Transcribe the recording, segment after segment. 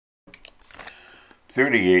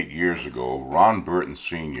38 years ago, Ron Burton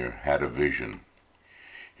Sr. had a vision.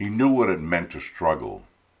 He knew what it meant to struggle.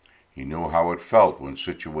 He knew how it felt when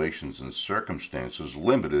situations and circumstances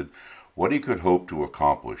limited what he could hope to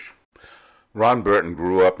accomplish. Ron Burton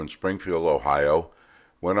grew up in Springfield, Ohio,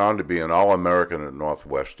 went on to be an All-American at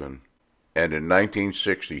Northwestern, and in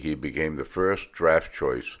 1960 he became the first draft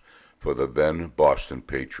choice for the then Boston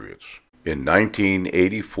Patriots. In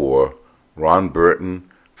 1984, Ron Burton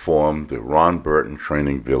formed the Ron Burton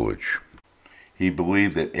Training Village. He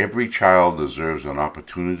believed that every child deserves an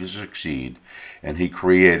opportunity to succeed, and he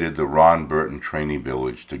created the Ron Burton Training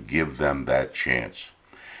Village to give them that chance.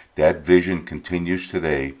 That vision continues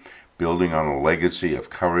today, building on a legacy of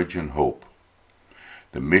courage and hope.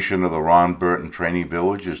 The mission of the Ron Burton Training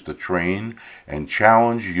Village is to train and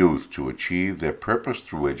challenge youth to achieve their purpose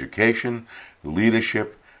through education,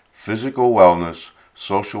 leadership, physical wellness,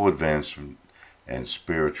 social advancement, and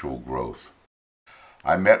spiritual growth.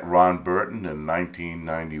 I met Ron Burton in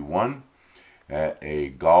 1991 at a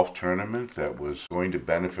golf tournament that was going to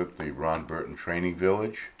benefit the Ron Burton Training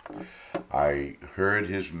Village. I heard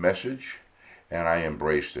his message and I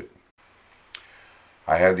embraced it.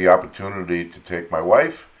 I had the opportunity to take my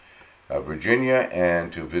wife, Virginia,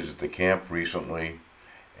 and to visit the camp recently,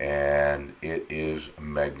 and it is a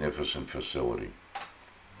magnificent facility.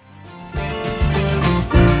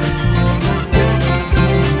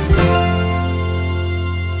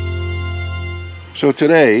 So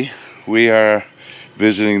today we are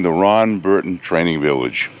visiting the Ron Burton Training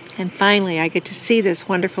Village. And finally I get to see this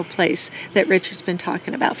wonderful place that Richard's been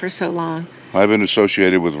talking about for so long. I've been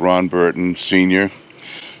associated with Ron Burton Sr.,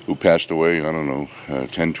 who passed away, I don't know,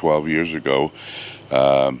 10, 12 years ago,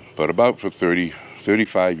 but about for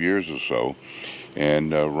 35 years or so.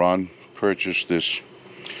 And Ron purchased this,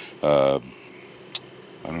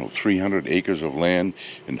 300 acres of land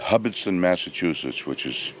in Hubbardston, Massachusetts, which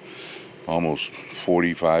is almost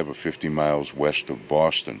 45 or 50 miles west of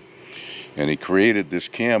Boston. And he created this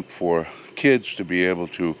camp for kids to be able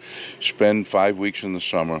to spend 5 weeks in the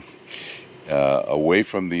summer away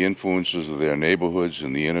from the influences of their neighborhoods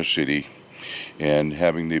in the inner city, and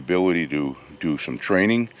having the ability to do some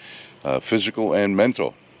training, physical and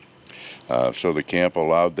mental. So the camp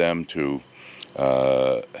allowed them to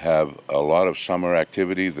have a lot of summer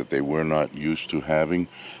activity that they were not used to having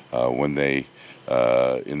when they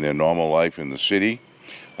in their normal life in the city.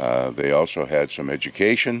 They also had some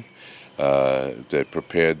education that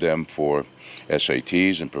prepared them for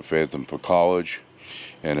SATs and prepared them for college.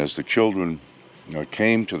 And as the children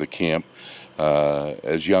came to the camp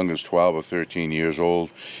as young as 12 or 13 years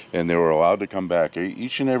old, and they were allowed to come back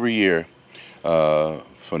each and every year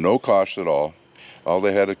for no cost at all. All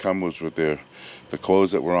they had to come was with the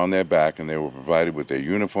clothes that were on their back, and they were provided with their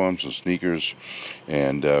uniforms and sneakers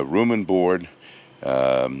and room and board,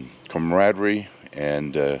 camaraderie,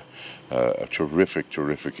 and a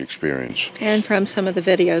terrific experience. And from some of the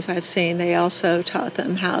videos I've seen, they also taught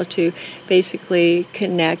them how to basically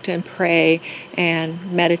connect and pray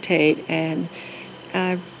and meditate, and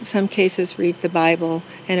some cases read the Bible.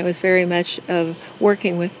 And it was very much of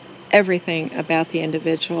working with everything about the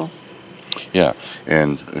individual. Yeah,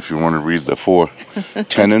 and if you want to read the 4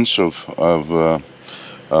 tenets of the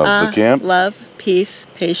camp: love, peace,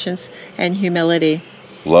 patience, and humility.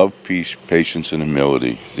 Love, peace, patience, and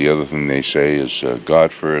humility. The other thing they say is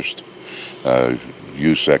God first,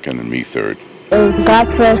 you second, and me third. It was God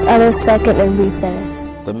first, others second, and me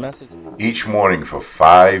third. The message. Each morning for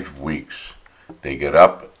 5 weeks, they get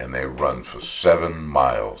up and they run for 7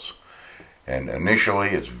 miles. And initially,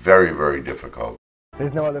 it's very difficult.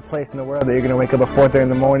 There's no other place in the world that you're going to wake up at 4:30 in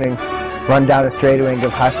the morning, run down the straightaway, and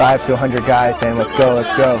give high five to 100 guys saying, "Let's go,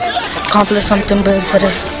 let's go." Accomplish something big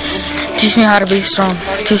today. Teach me how to be strong.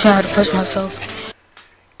 Teach me how to push myself.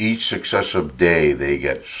 Each successive day, they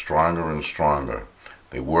get stronger and stronger.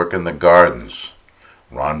 They work in the gardens.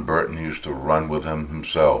 Ron Burton used to run with him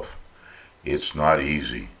himself. It's not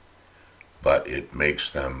easy, but it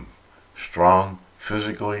makes them strong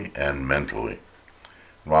physically and mentally.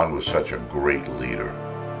 Ron was such a great leader.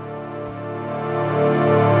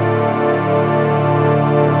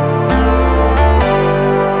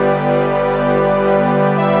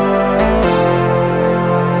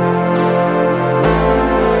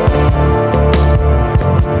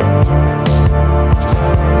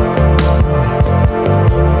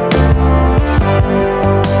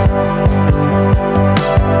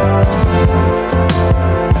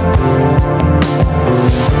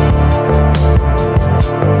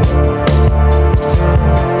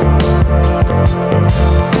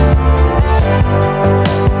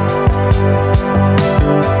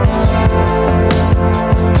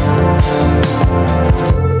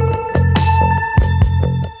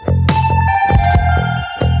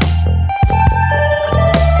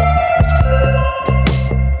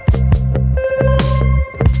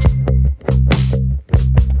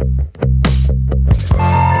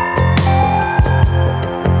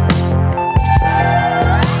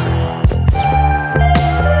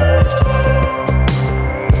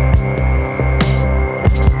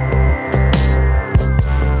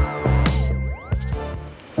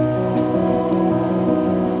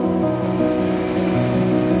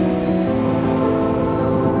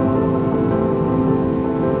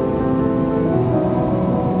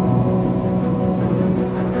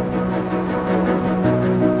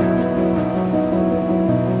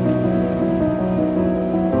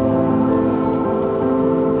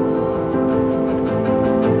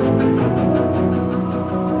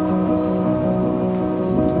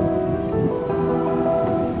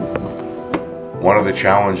 the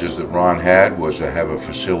challenges that Ron had was to have a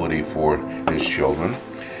facility for his children,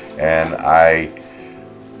 and I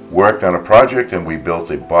worked on a project and we built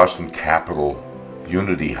a Boston Capitol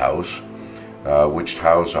Unity House, which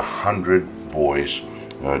housed 100 boys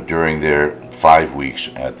during their 5 weeks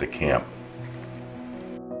at the camp.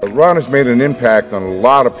 Ron has made an impact on a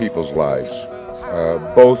lot of people's lives,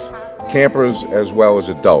 both campers as well as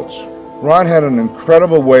adults. Ron had an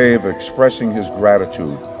incredible way of expressing his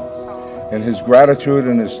gratitude and his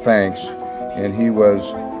thanks, and he was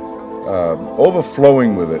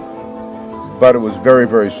overflowing with it, but it was very,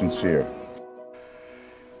 very sincere.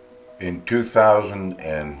 In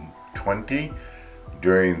 2020,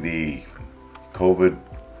 during the COVID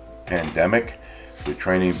pandemic, the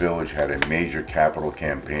Training Village had a major capital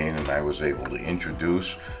campaign, and I was able to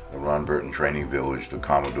introduce the Ron Burton Training Village to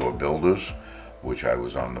Commodore Builders, which I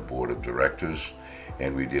was on the board of directors,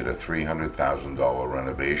 and we did a $300,000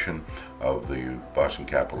 renovation of the Boston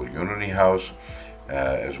Capitol Unity House,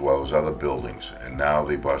 as well as other buildings. And now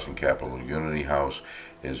the Boston Capitol Unity House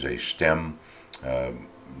is a STEM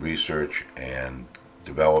research and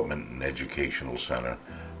development and educational center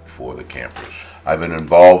for the campers. I've been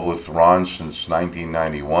involved with Ron since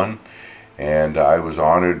 1991, and I was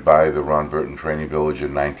honored by the Ron Burton Training Village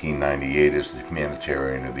in 1998 as the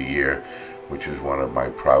Humanitarian of the Year, which is one of my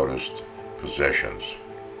proudest possessions.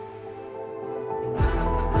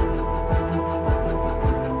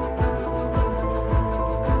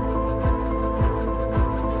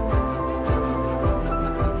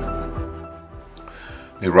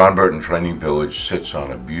 The Ron Burton Training Village sits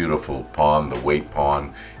on a beautiful pond, the Waite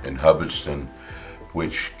Pond in Hubbardston,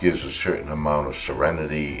 which gives a certain amount of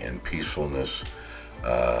serenity and peacefulness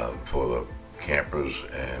for the campers,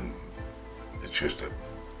 and it's just a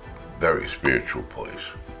very spiritual place.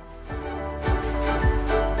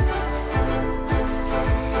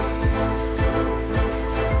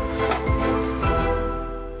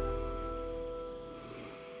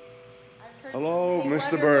 Hello,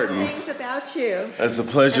 Mr. Burton. Things about you. It's a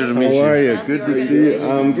pleasure to meet you. How are you? Good to see you.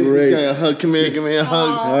 I'm great. A hug. Come here, give me a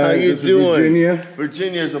hug. Hi, How you this is doing? Virginia.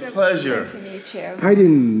 Virginia, it's a pleasure. To meet you. I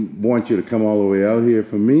didn't want you to come all the way out here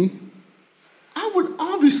for me. I would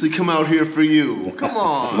obviously come out here for you. Come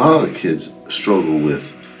on. A lot of the kids struggle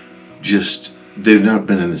with just, they've never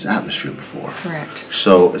been in this atmosphere before. Correct.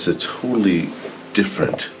 So it's a totally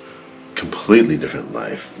different, completely different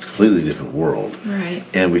life, completely different world. Right.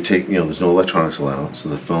 And we take, there's no electronics allowed, so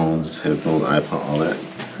the phones, headphones, iPod, all that.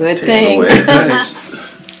 Good taken thing. away.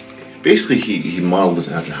 Basically, he modeled this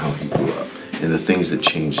after how he grew up and the things that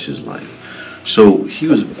changed his life. So he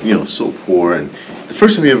was, so poor, and the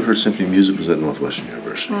first time he ever heard symphony music was at Northwestern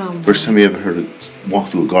University. Oh, first time he ever heard it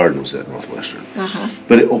walk through a garden was at Northwestern.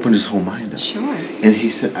 But it opened his whole mind up. Sure. And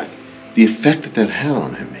he said, the effect that had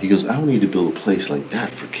on him, he goes, I need to build a place like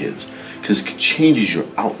that for kids, because it changes your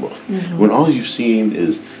outlook. When all you've seen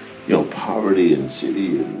is, poverty and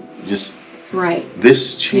city and just Right.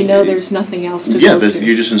 this change. There's nothing else to go through.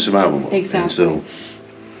 You're just in survival mode. Exactly. And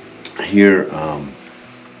so here,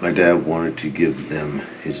 my dad wanted to give them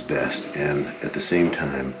his best, and at the same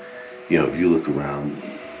time, if you look around,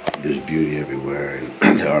 there's beauty everywhere,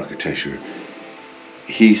 and the architecture.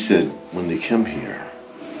 He said, when they come here,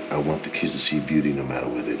 I want the kids to see beauty no matter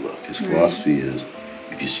where they look. His philosophy is,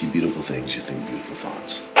 if you see beautiful things, you think beautiful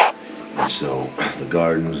thoughts. And so the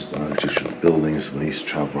gardens, the architecture, the buildings, when he used to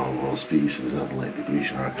travel around the world speaking, so there's nothing like the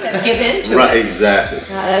Grecian architecture. Give into Right, it. exactly. Oh,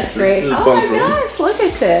 that's This great. is the Oh bunk my room. gosh, look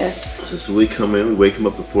at this. So we come in, we wake him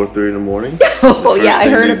up at 4:30 in the morning. Oh yeah, I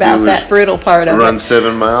thing heard they about do that is brutal part of Run it.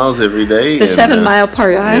 7 miles every day. The and, 7-mile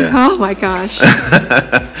part. yeah. Oh my gosh.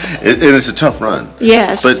 And it's a tough run.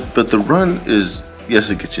 Yes. But the run is, yes,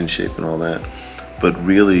 it gets you in shape and all that, but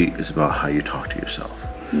really it's about how you talk to yourself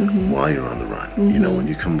while you're on the run. When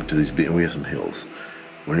you come up to these big, and we have some hills,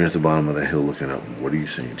 when you're at the bottom of that hill looking up, what are you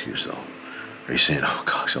saying to yourself? Are you saying, oh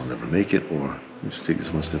gosh, I'll never make it, or just take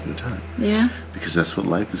this one step at a time? Yeah. Because that's what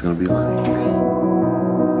life is going to be like.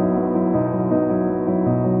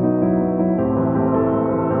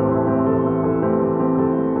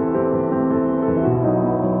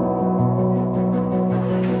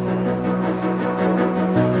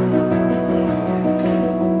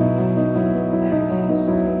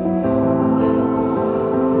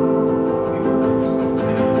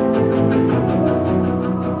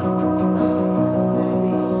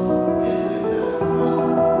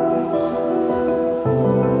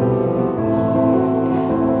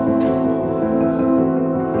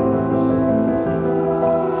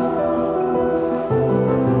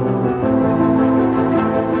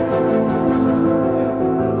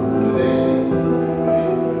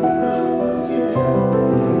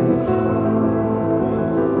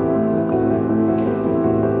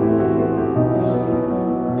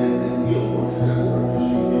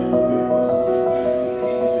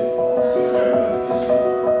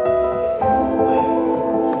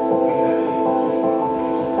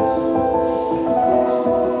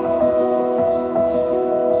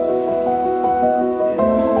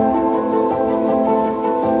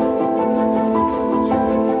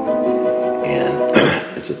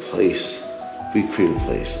 create a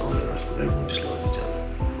place on earth where everyone just loves each other.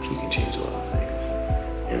 We can change a lot of things.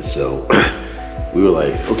 And so we were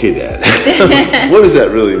like, okay, Dad, what does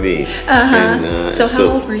that really mean? And, so how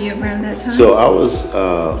old were you around that time? So I was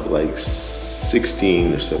like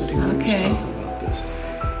 16 or 17 when we was talking about this.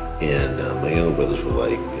 And my younger brothers were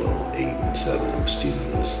like, 8 and 7. And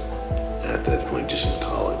Stephen was at that point just in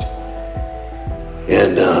college.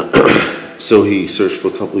 And so he searched for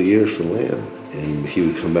a couple of years for land, and he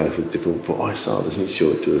would come back with different, I saw this, and he'd show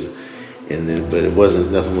it to us. And then, but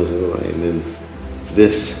nothing was ever right. And then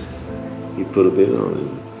this, he put a bid on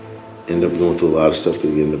and ended up going through a lot of stuff, but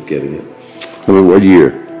he ended up getting it. What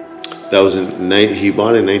year? That was he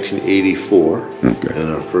bought in 1984, okay. And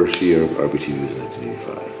our first year of RBTV was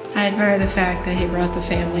 1985. I admire the fact that he brought the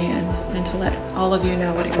family in and to let all of you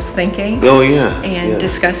know what he was thinking. Oh yeah. And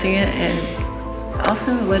discussing it, and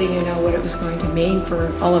also letting you know what it was going to mean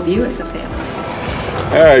for all of you as a family.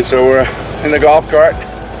 All right, so we're in the golf cart,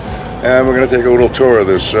 and we're going to take a little tour of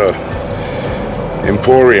this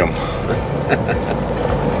emporium.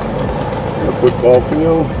 The football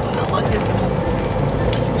field.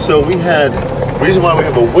 So we had, the reason why we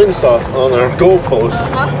have a windsock on our goalpost,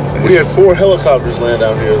 we had 4 helicopters land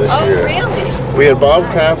out here this year. Oh, really? We had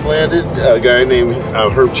Bob Kraft landed, a guy named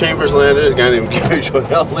Herb Chambers landed, a guy named Gary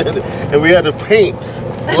Joel landed, and we had to paint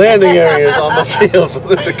landing areas on the field for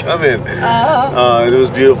them to come in. And it was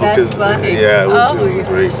beautiful because, yeah, it was a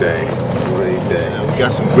great day. Great day. And we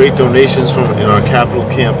got some great donations from in our capital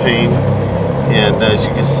campaign, and as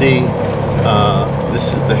you can see,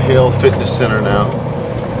 this is the Hale Fitness Center now.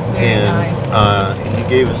 And he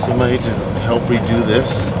gave us some money to help redo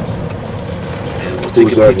this. And we'll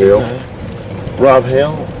take a peek inside. Rob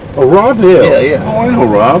Hale. Oh, Rob Hale. Yeah, yeah. Oh, I know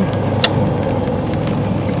Rob.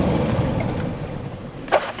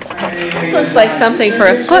 This looks like something for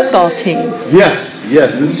a football team. Yes,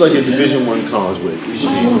 yes. This is like a Division I college weight.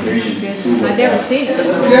 I've never seen it.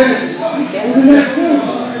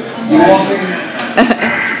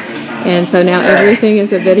 And so now everything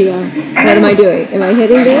is a video. What am I doing? Am I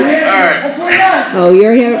hitting this? Oh, you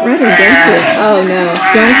already have it running, don't you? Oh, no.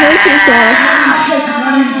 Don't hurt yourself.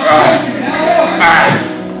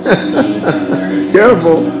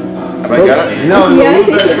 Careful. Have I got it? No, yeah, I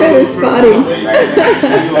think you better spot him.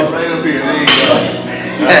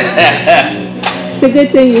 It's a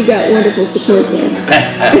good thing you've got wonderful support there.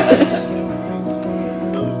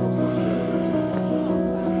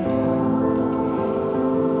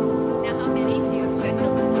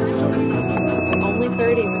 Only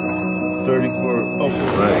 30 with that. 34. Oh,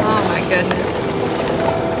 right. Oh my goodness.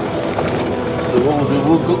 So what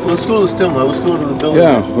we'll do, let's go to the still now. Let's go to the building.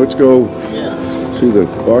 Yeah, let's go Yeah. see the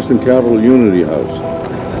Boston Capitol Unity House.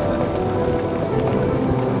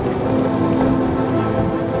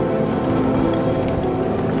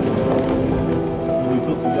 When we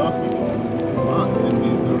built the Yawkey lot, and we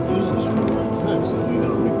were using this for a long time, so we're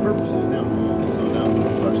going to repurpose this down the hall. And so now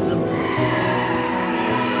we're flushed in.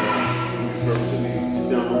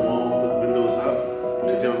 Down the wall, put the windows up,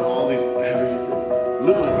 put down all these, literally.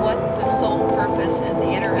 What the sole purpose and the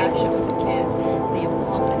interaction with the kids, the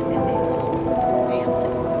involvement in the family,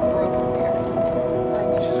 broken parent.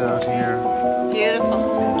 She's out here. Beautiful.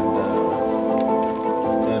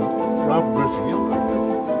 And Rob Griffin, you know Rob Griffin?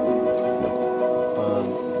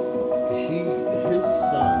 His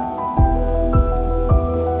son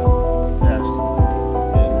passed away.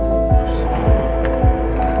 And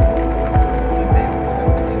he made an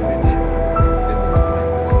image in his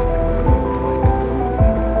place.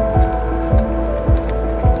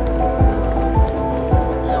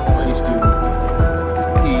 Young student,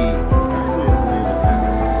 he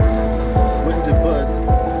went to Bud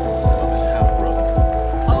of his half brother.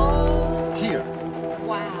 Oh, Here,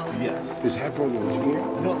 wow. yes. His half brother was here?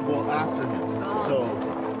 No, well, after him. So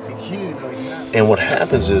he didn't know he had. And what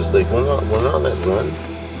happens is, like, when on that run,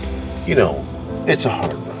 it's a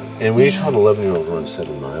hard run. And when you're trying an 11-year-old run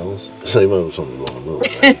 7 miles, it's like, well, something's wrong with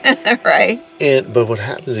it, right? Right. But what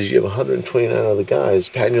happens is you have 129 other guys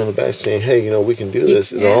patting you on the back saying, hey, we can do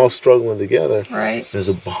this. And they're all struggling together. Right. There's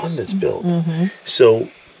a bond that's built. So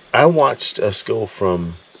I watched us go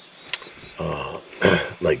from,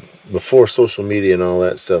 like, before social media and all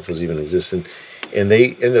that stuff was even existing, and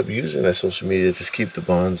they ended up using that social media to just keep the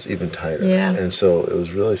bonds even tighter. Yeah. And so it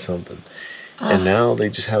was really something. And now they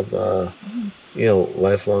just have,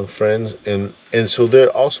 lifelong friends, and so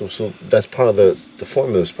they're also, so that's part of the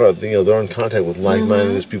formula. It's part of, they're in contact with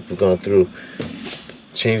like-minded people who've gone through,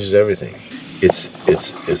 changes everything. It's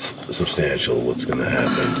substantial what's going to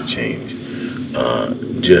happen to change,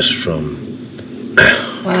 just from.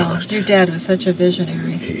 Wow, your dad was such a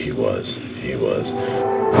visionary. He was.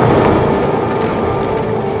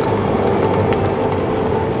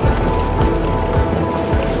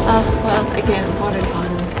 Well, again, what an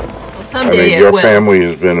honor. Well, I someday mean, it your will. family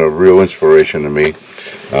has been a real inspiration to me.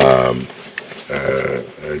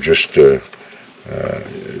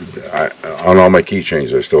 On all my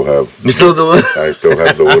keychains, I still have. You still do it? I still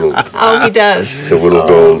have the little. Oh, he does. The little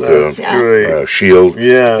gold great. shield.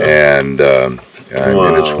 Yeah. And I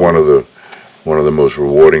mean, it's one of the most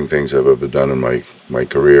rewarding things I've ever done in my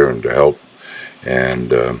career, and to help.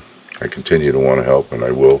 And I continue to want to help, and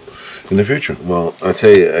I will in the future. Well, I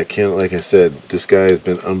tell you, I can't. Like I said, this guy has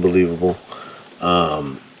been unbelievable.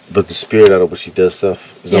 But the spirit out of which he does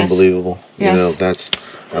stuff is unbelievable. Yes. You know,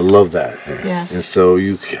 I love that. Yes. And so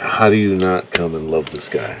how do you not come and love this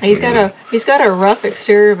guy? He's got a rough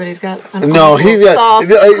exterior, but he's got an he's got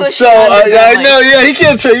soft, so I know, yeah, he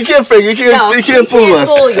can't fake, he can't fool us.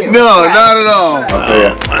 You. No, not at all. I'll tell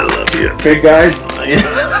you, I love you. big guy.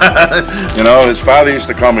 You know, his father used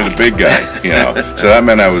to call me the big guy. You know, so that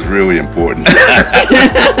meant I was really important.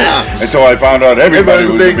 Until I found out everybody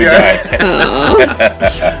was a big guy.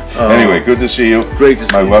 Anyway, good to see you. Great to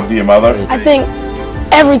see you. My love to your mother. I think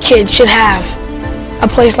every kid should have a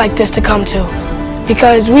place like this to come to,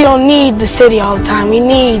 because we don't need the city all the time. We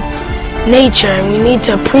need nature, and we need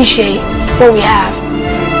to appreciate what we have.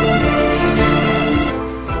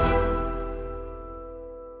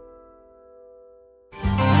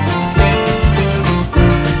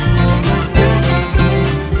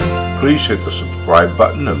 Please hit the subscribe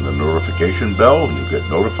button and the notification bell, and you'll get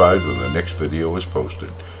notified when the next video is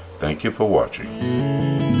posted. Thank you for watching.